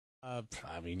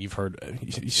I mean, you've heard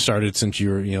you started since you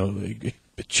were,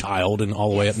 a child and all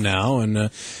the way up now, and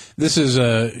this is,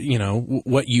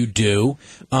 what you do.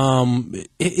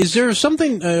 Is there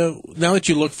something now that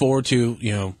you look forward to?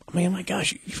 I mean, my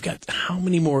gosh, you've got how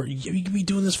many more? You could be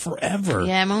doing this forever.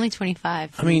 Yeah, I'm only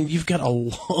 25. I mean, you've got a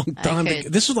long time.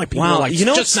 This is like people are like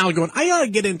just now going, I ought to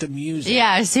get into music.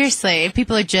 Yeah, seriously.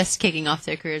 People are just kicking off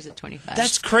their careers at 25.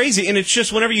 That's crazy, and it's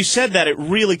just whenever you said that, it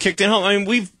really kicked in home. I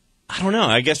mean, I don't know.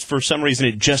 I guess for some reason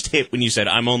it just hit when you said,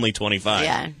 I'm only 25.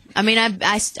 Yeah. I mean,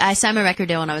 I signed my record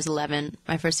deal when I was 11.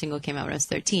 My first single came out when I was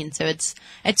 13. So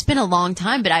it's been a long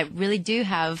time, but I really do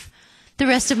have the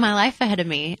rest of my life ahead of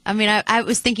me. I mean, I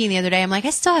was thinking the other day, I'm like, I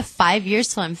still have 5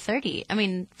 years till I'm 30. I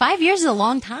mean, 5 years is a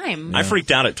long time. I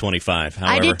freaked out at 25,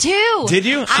 however. I did too. Did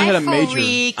you? I had a major.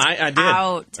 I did.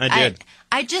 Out.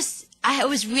 I did. I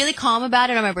was really calm about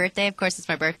it on my birthday. Of course, it's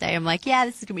my birthday. I'm like, yeah,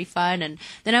 this is going to be fun. And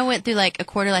then I went through like a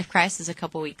quarter-life crisis a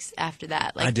couple weeks after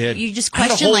that. Like, I did. You just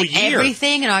question like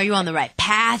everything, and are you on the right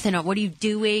path, and what are you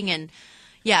doing? And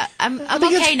yeah, I'm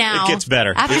okay now. It gets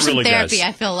better. After it some really therapy, does.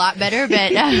 I feel a lot better.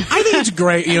 But I think it's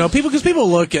great, because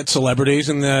people look at celebrities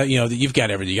and you've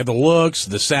got everything. You have the looks,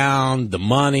 the sound, the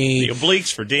money. The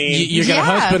obliques for Dean. You got a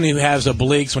husband who has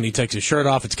obliques when he takes his shirt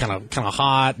off. It's kind of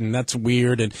hot, and that's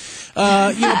weird. And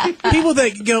people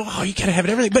that go, oh, you gotta have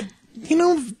everything, but.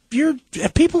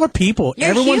 People are people.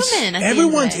 You're human.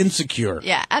 Everyone's insecure.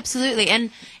 Yeah, absolutely. And,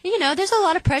 there's a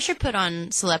lot of pressure put on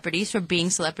celebrities for being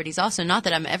celebrities also. Not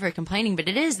that I'm ever complaining, but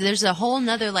it is. There's a whole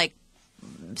nother,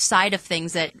 side of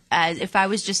things that if I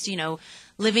was just,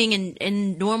 living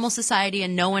in normal society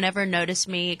and no one ever noticed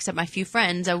me except my few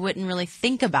friends, I wouldn't really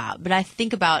think about. But I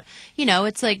think about,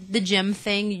 it's like the gym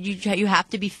thing. You have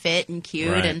to be fit and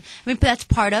cute. Right. And, but that's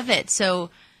part of it. So...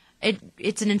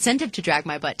 It's an incentive to drag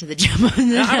my butt to the gym.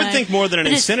 I would think more than an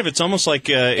incentive. It's almost like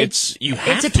you have to.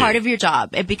 It's a part of your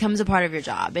job. It becomes a part of your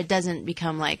job. It doesn't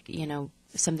become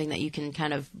something that you can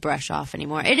kind of brush off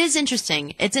anymore. It is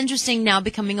interesting. It's interesting now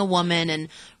becoming a woman and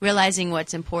realizing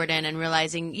what's important and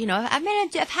realizing,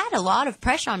 I've had a lot of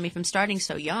pressure on me from starting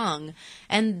so young,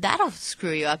 and that'll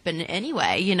screw you up in any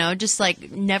way, just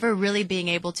like never really being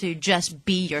able to just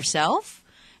be yourself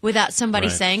without somebody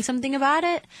saying something about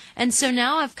it. And so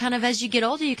now I've kind of, as you get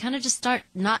older, you kind of just start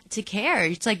not to care.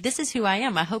 It's like, this is who I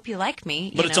am. I hope you like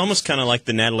me. But it's almost kind of like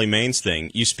the Natalie Maines thing.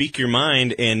 You speak your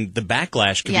mind, and the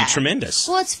backlash can be tremendous.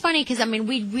 Well, it's funny because,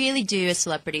 we really do as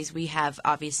celebrities. We have,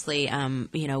 obviously,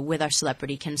 with our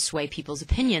celebrity can sway people's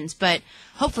opinions. But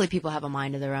hopefully people have a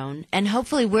mind of their own. And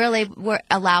hopefully we're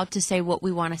allowed to say what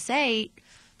we want to say.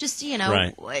 Just,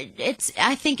 it's,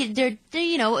 I think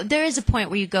there is a point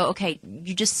where you go, okay,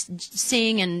 you just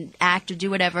sing and act or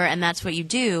do whatever, and that's what you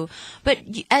do. But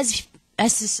as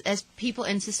people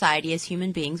in society, as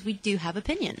human beings, we do have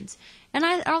opinions. And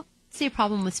I don't see a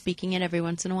problem with speaking it every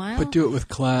once in a while. But do it with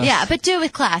class. Yeah, but do it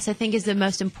with class, I think, is the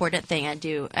most important thing I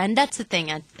do. And that's the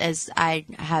thing, as I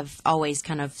have always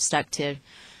kind of stuck to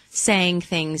saying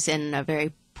things in a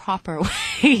very proper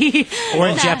way. Or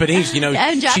in Japanese, she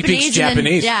speaks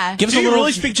Japanese. Do you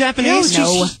really speak Japanese?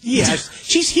 No.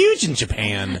 She's huge in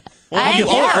Japan.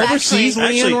 Overseas,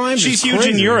 Leann Rimes she's huge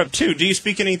in Europe too. Do you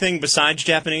speak anything besides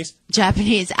Japanese?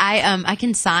 Japanese, I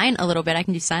can sign a little bit. I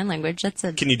can do sign language.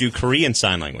 Can you do Korean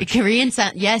sign language? Korean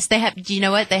sign, yes. They have. Do you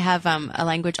know what? They have a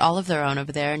language all of their own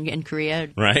over there in Korea.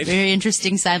 Right. Very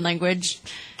interesting sign language.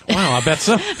 Wow, I bet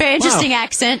so. Very interesting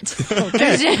accent.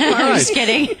 Okay. I'm just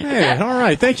kidding. Hey, all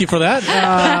right. Thank you for that.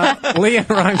 Leann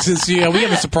Rimes is we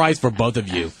have a surprise for both of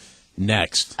you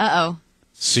next. Uh-oh.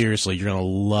 Seriously, you're going to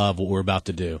love what we're about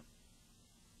to do.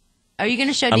 Are you going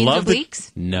to show Dean's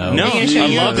obliques? No. No,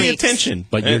 I love the attention.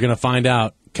 But you're going to find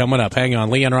out coming up. Hang on.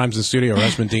 Leann Rimes in the studio, her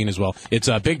husband Dean as well. It's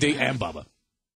Big D and Bubba.